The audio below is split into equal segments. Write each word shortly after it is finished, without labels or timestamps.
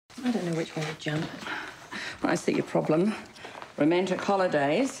I don't know which way to jump. I see your problem. Romantic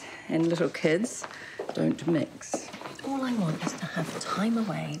holidays and little kids don't mix. All I want is to have time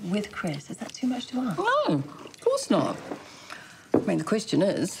away with Chris. Is that too much to ask? No, of course not. I mean, the question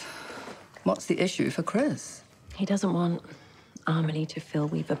is, what's the issue for Chris? He doesn't want Amelie to feel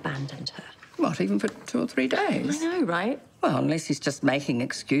we've abandoned her. What, even for 2 or 3 days? I know, right? Well, unless he's just making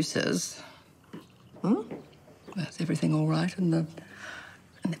excuses. Well, is everything all right in the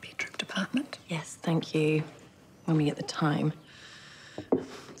bedroom department? Yes, thank you. When we get the time.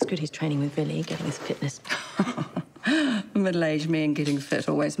 It's good he's training with Billy, getting his fitness. Middle-aged men getting fit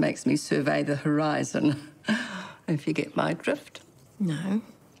always makes me survey the horizon. If you get my drift. No.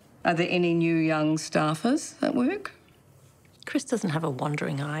 Are there any new young staffers at work? Chris doesn't have a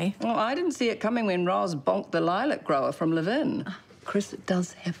wandering eye. Well, I didn't see it coming when Roz bonked the lilac grower from Levin. Chris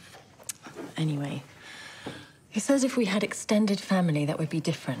does have... Anyway, he says if we had extended family, that would be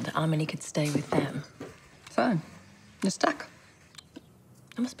different. Amelie could stay with them. So, you're stuck.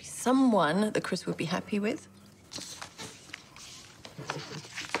 There must be someone that Chris would be happy with.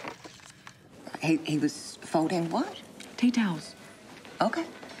 He was folding what? Tea towels. Okay.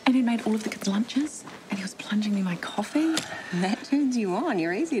 And he made all of the kids' lunches, and he was plunging me my coffee. That turns you on.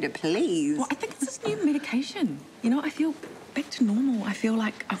 You're easy to please. Well, I think it's this new medication. You know, I feel back to normal. I feel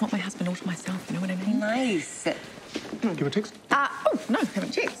like I want my husband all to myself, you know what I mean? Nice. Give a text. Oh, no,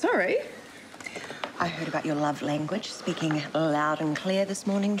 haven't checked, sorry. I heard about your love language, speaking loud and clear this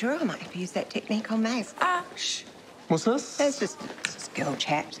morning, Drew. I might have to use that technique on Maeve. Shh. What's this? It's just girl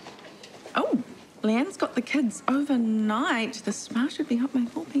chat. Oh, Leanne's got the kids overnight. The spa should be up by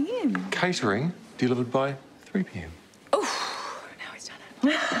 4 p.m. Catering delivered by 3 p.m. Oh, now he's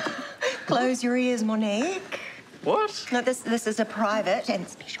done it. Close your ears, Monique. What? No, this is a private and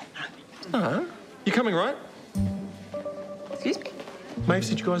special moment. You coming, right? Excuse me? Maeve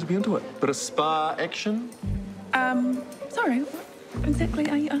said you guys would be into it. Bit of spa action. Sorry, what exactly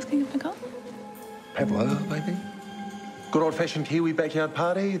are you asking of Nicole? Pavlova, maybe? Good old-fashioned Kiwi backyard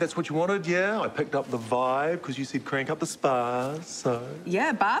party. That's what you wanted, yeah? I picked up the vibe because you said crank up the spa, so...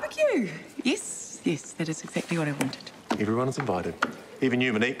 Yeah, barbecue. Yes, that is exactly what I wanted. Everyone is invited. Even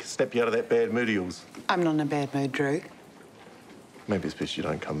you, Monique. Snap you out of that bad mood of yours. I'm not in a bad mood, Drew. Maybe it's best you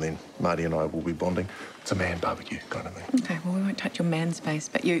don't come then. Marty and I will be bonding. It's a man barbecue kind of thing. Okay, well, we won't touch your man space,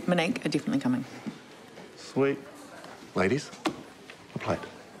 but you, Monique, are definitely coming. Sweet. Ladies, a plate.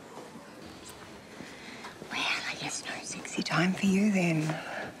 Well, I guess no sexy time for you then.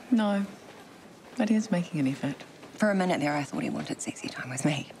 No, but he is making an effort. For a minute there, I thought he wanted sexy time with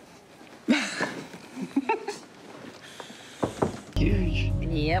me. Huge.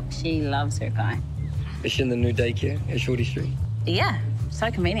 Yep, she loves her guy. Is she in the new daycare at Shorty Street? Yeah, so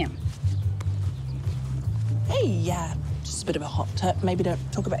convenient. Hey, just a bit of a hot tip. Maybe don't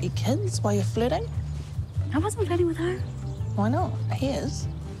talk about your kids while you're flirting. I wasn't flirting with her. Why not? He is.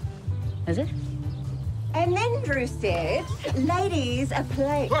 Is it? And then Drew said, ladies, a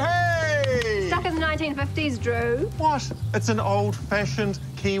plate. Hey! Stuck in the 1950s, Drew. What? It's an old-fashioned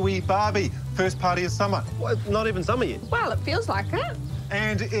Kiwi Barbie. First party of summer. Well, not even summer yet. Well, it feels like it.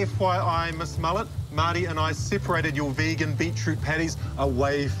 And FYI, Miss Mullet, Marty and I separated your vegan beetroot patties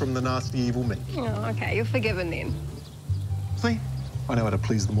away from the nasty evil meat. Oh, okay, you're forgiven then. See? I know how to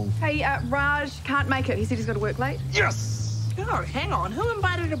please them all. Hey, Raj can't make it. He said he's got to work late. Yes! Oh, hang on. Who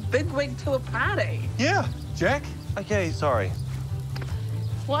invited a bigwig to a party? Yeah, Jack. Okay, sorry.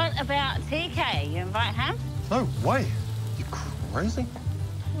 What about TK? You invite him? No way. You crazy?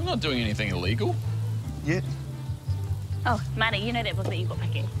 We're not doing anything illegal. Yet. Oh, Marty, you know that book that you got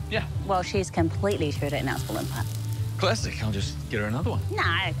picking? Yeah. Well, she's completely sure it now it's falling apart. Classic. I'll just get her another one. No,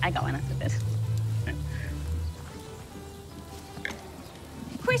 I got one after this.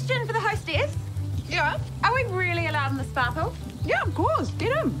 Question for the hostess. Yeah? Are we really allowed in the spa pool? Yeah, of course.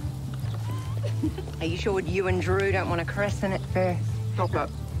 Get him. Are you sure you and Drew don't want to christen it first? Stop it.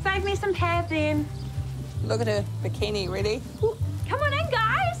 Save me some Pav then. Look at her bikini ready. Ooh, come on in,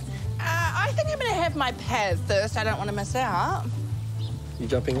 guys. I think I'm going to have my Pav first. I don't want to miss out. You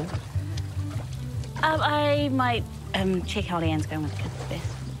jumping in? I might check how Leanne's going with the kids first.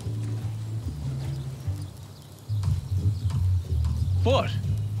 What?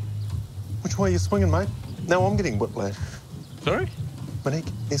 Which way are you swinging, mate? Now I'm getting whiplash. Sorry? Monique,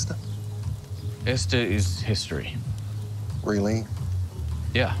 Esther. Esther is history. Really?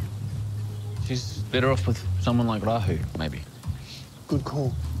 Yeah. She's better off with someone like Rahu, maybe. Good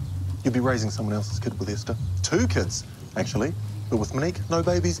call. You'll be raising someone else's kid with Esther. 2 kids, actually. But with Monique, no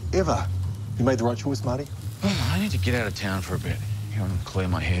babies ever. You made the right choice, Marty. Oh, I need to get out of town for a bit. Clear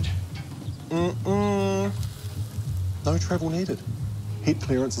my head. No travel needed. Head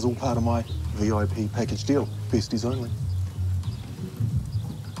clearance is all part of my VIP package deal. Besties only.